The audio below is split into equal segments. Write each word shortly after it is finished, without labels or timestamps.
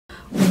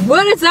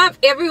What is up,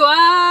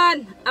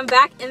 everyone? I'm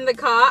back in the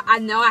car. I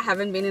know I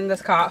haven't been in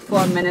this car for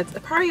a minute,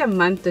 probably a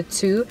month or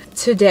two.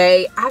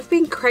 Today I've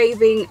been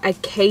craving a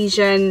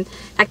Cajun,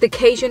 like the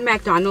Cajun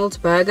McDonald's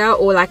burger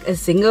or like a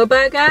Zinger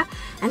burger,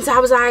 and so I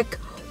was like,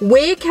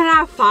 where can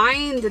I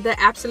find the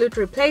absolute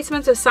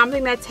replacement or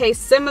something that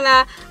tastes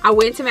similar? I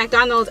went to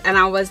McDonald's and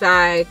I was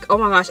like, oh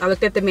my gosh, I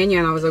looked at the menu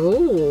and I was like,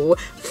 ooh,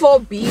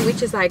 4B,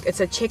 which is like,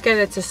 it's a chicken,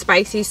 it's a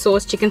spicy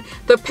sauce chicken.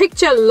 The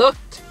picture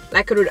looked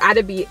like it would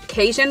either be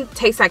Cajun,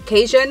 tastes like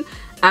Cajun.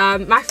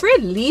 My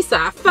friend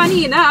Lisa,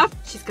 funny enough,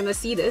 she's gonna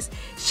see this,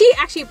 she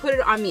actually put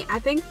it on me. I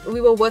think we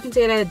were working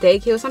together at a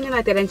daycare or something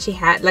like that, and she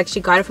had, like, she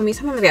got it for me,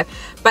 something like that.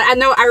 But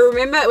I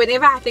remember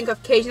whenever I think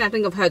of Cajun, I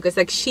think of her, because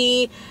like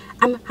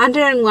I'm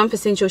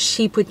 101% sure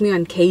she put me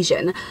on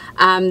Cajun,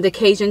 the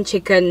Cajun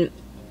chicken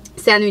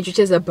sandwich, which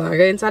is a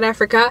burger in South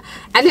Africa,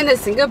 and then a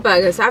Zinger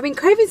burger. So I've been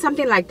craving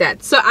something like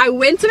that. So I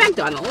went to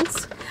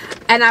McDonald's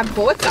and I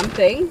bought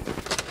something.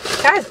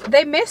 Guys,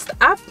 they messed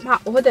up my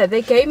order.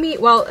 They gave me,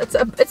 well,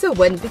 it's a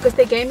win, because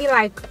they gave me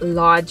like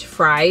large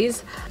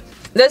fries.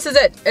 This is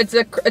it.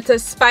 It's a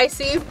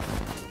spicy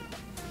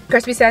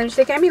crispy sandwich.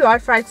 They gave me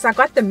large fries because I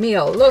got the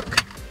meal.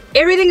 Look,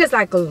 everything is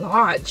like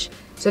large.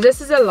 So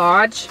this is a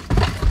large,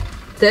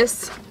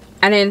 this,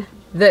 and then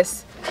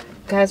this.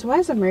 Guys, why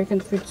is American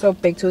food so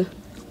big too?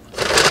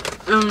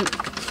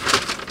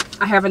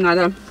 I have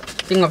another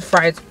thing of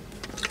fries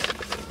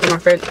for my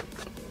friend.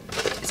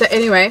 So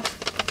anyway,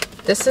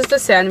 this is the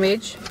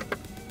sandwich.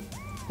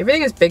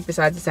 Everything is big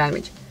besides the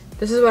sandwich.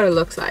 This is what it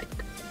looks like.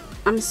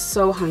 I'm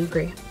so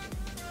hungry.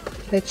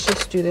 Let's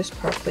just do this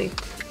properly.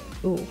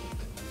 Ooh.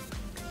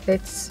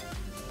 It's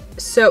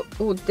so,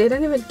 ooh, they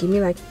didn't even give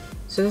me like,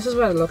 so this is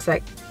what it looks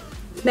like.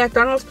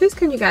 McDonald's, please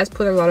can you guys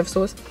put a lot of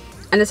sauce?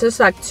 And this is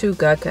like 2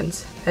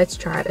 gherkins. Let's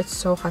try it. It's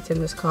so hot in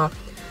this car.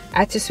 I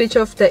had to switch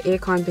off the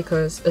aircon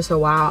because it's a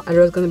while and it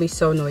was going to be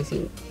so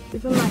noisy.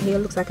 Even my hair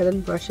looks like I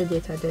didn't brush it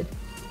yet. I did.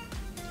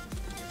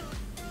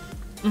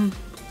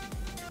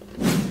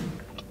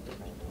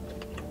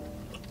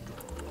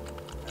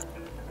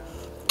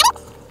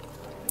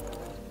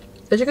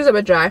 The chicken's a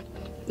bit dry.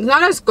 It's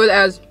not as good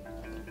as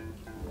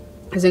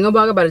a Zinger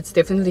burger, but it's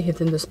definitely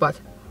hitting the spot.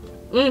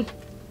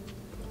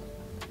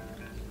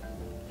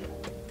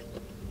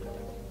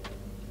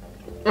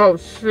 Oh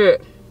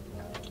shit.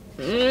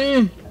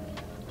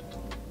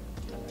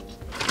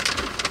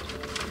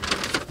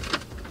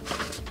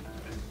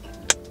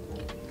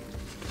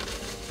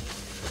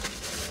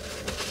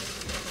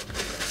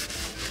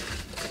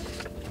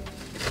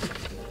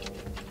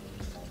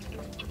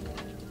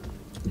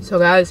 So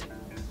guys,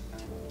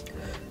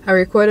 I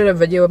recorded a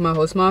video with my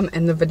host mom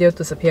and the video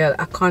disappeared.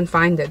 I can't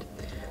find it.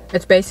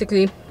 It's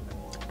basically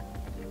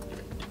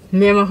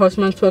me and my host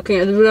mom talking.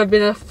 It would have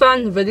been a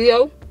fun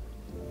video,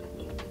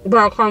 but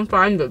I can't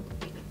find it.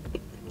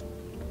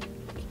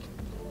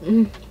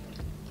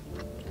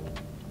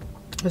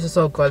 This is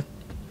so good.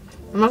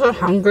 I'm also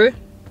hungry,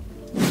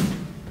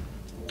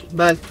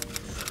 but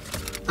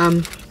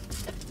I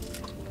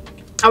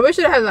wish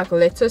it had like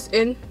lettuce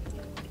in.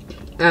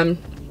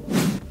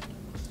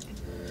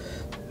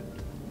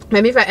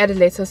 Maybe if I added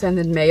lettuce and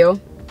then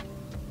mayo.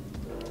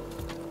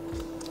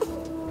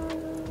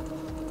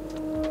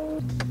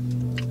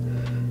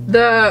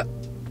 The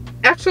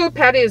actual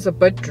patty is a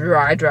bit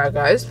dry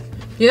guys.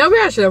 You know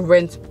where I should have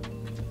went?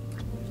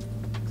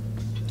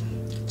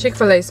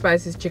 Chick-fil-A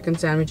spicy chicken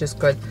sandwich is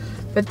good,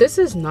 but this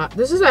is not.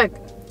 This is like,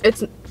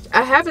 it's,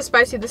 I have a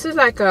spicy, this is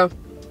like a,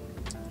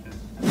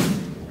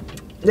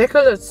 they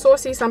call it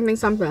saucy something.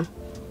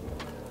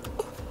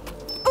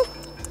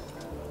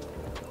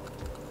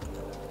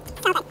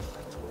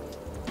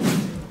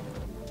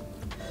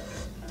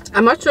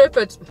 I'm not sure if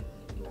it's,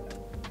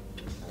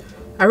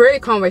 I really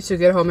can't wait to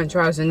get home and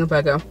try a Zinger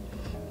burger.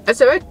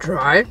 It's a bit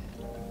dry,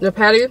 the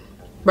patty,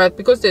 but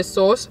because there's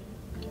sauce,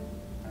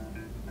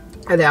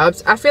 it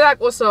helps. I feel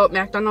like also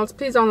McDonald's,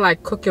 please don't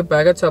like cook your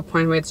burger to a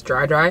point where it's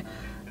dry.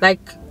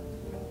 Like,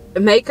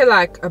 make it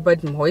like a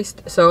bit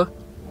moist. So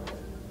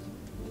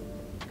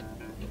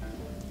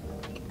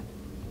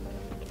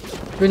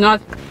do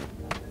not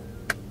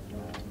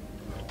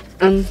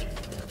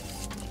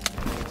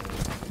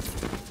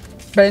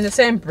but in the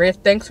same breath,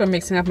 thanks for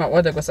mixing up my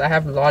order because I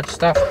have large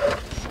stuff.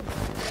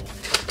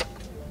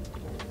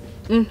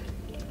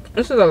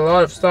 This is a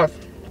lot of stuff.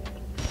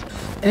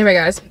 Anyway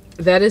guys,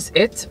 that is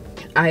it.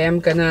 I am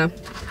gonna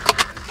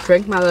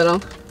drink my little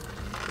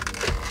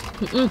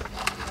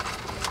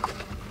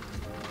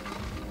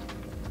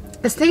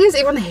This thing is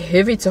even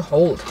heavy to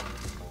hold.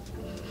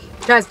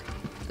 Guys,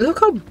 look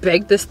how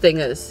big this thing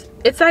is.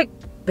 It's like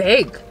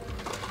big.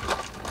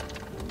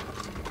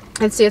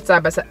 Let's see it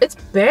side by side. It's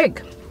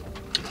big.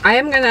 I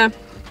am gonna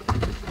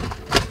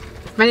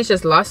finish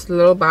this last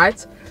little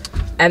bite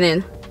and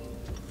then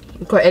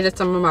go edit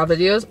some of my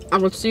videos. I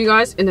will see you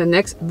guys in the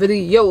next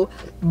video.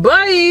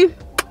 Bye.